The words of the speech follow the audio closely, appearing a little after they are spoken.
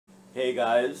Hey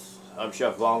guys, I'm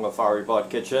Chef Wong of Fiery Pot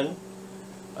Kitchen,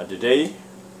 and today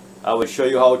I will show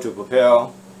you how to prepare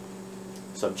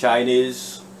some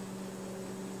Chinese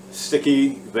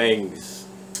sticky wings.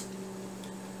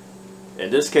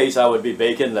 In this case I would be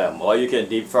baking them, or you can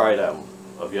deep fry them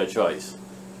of your choice.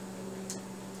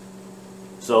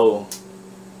 So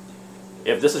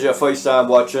if this is your first time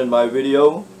watching my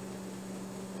video,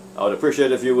 I would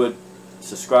appreciate if you would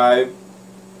subscribe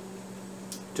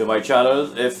to my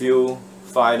channel if you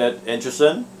find it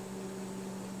interesting.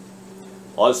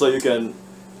 Also, you can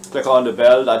click on the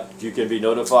bell that you can be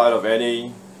notified of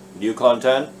any new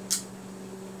content.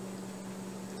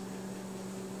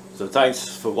 So thanks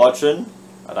for watching,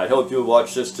 and I hope you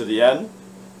watch this to the end.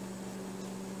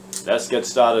 Let's get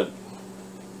started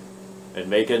in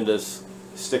making this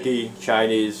sticky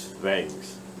Chinese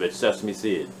wings with sesame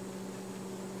seed.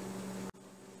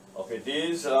 Okay,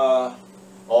 these are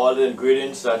all the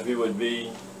ingredients that we would be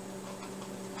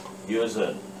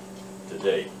using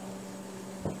today.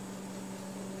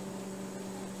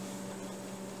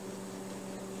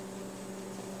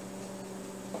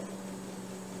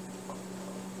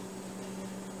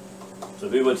 So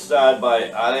we would start by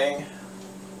adding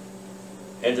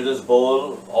into this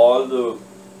bowl all the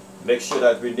mixture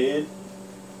that we need.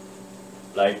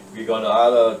 Like, we're going to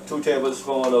add 2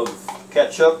 tablespoons of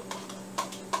ketchup,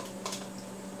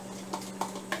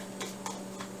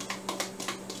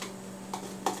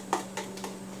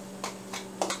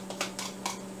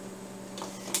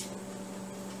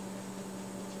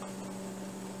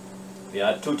 we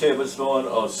add 2 tablespoons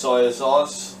of soy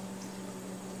sauce,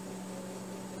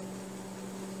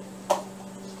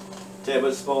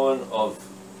 tablespoon of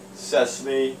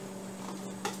sesame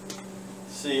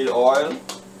seed oil,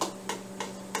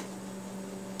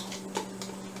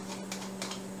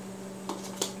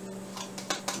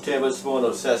 tablespoon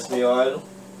of sesame oil,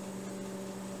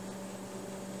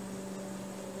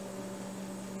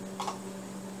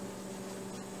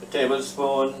 a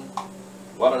tablespoon,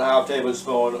 1.5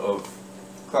 tablespoon of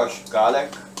crushed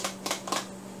garlic,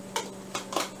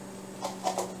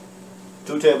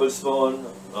 2 tablespoons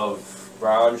of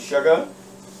brown sugar,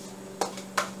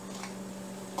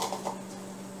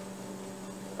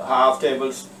 a half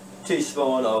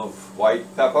teaspoon of white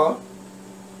pepper,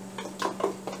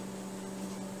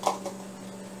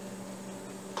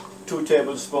 2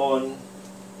 tablespoons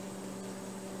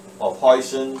of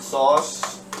hoisin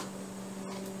sauce,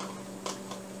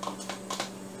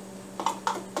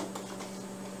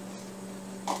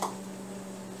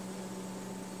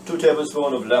 2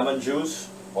 tablespoons of lemon juice,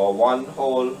 or lime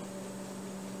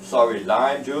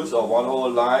juice, or 1 whole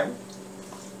lime.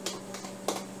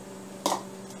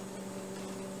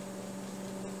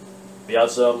 We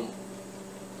have some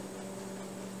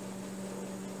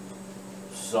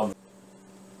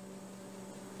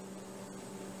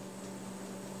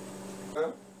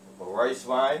rice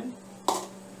wine.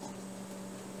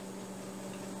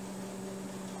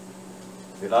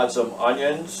 We'll add some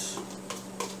onions,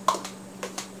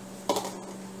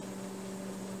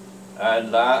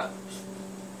 and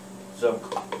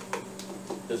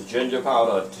this ginger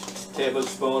powder,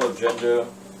 tablespoon of ginger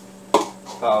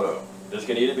powder. This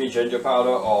can either be ginger powder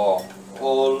or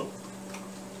whole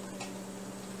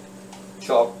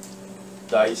chopped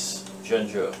diced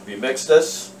ginger. We mix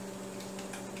this.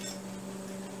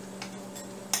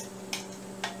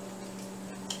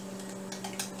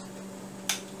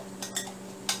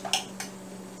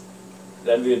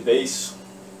 Then we'll base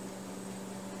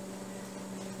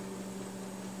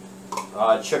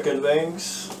our chicken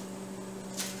wings.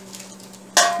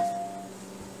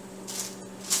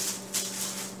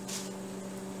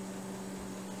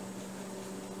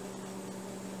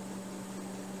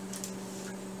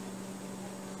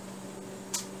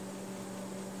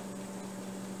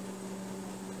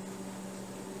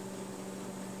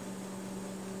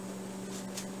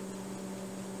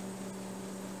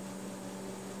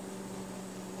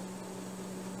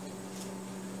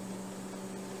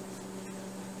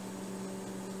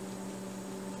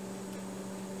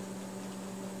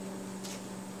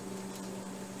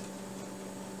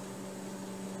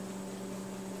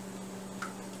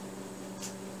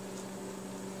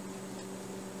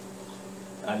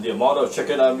 And the amount of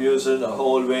chicken I'm using,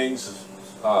 whole wings,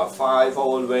 5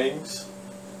 whole wings,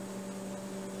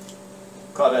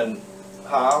 cut in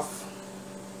half.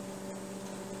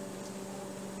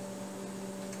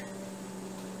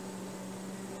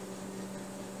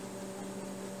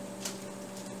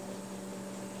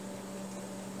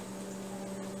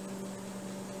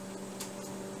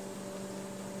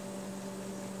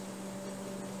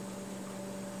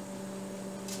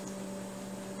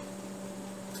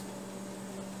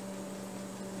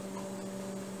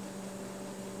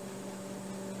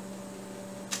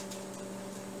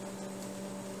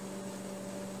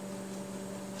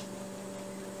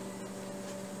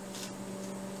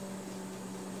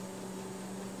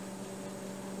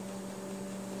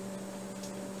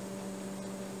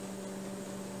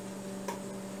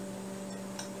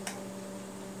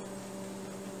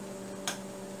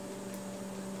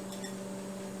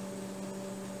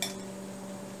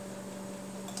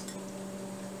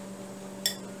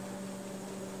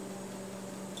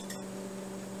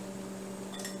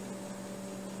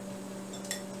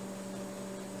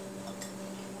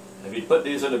 We put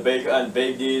these in the baker and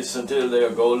bake these until they are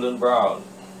golden brown.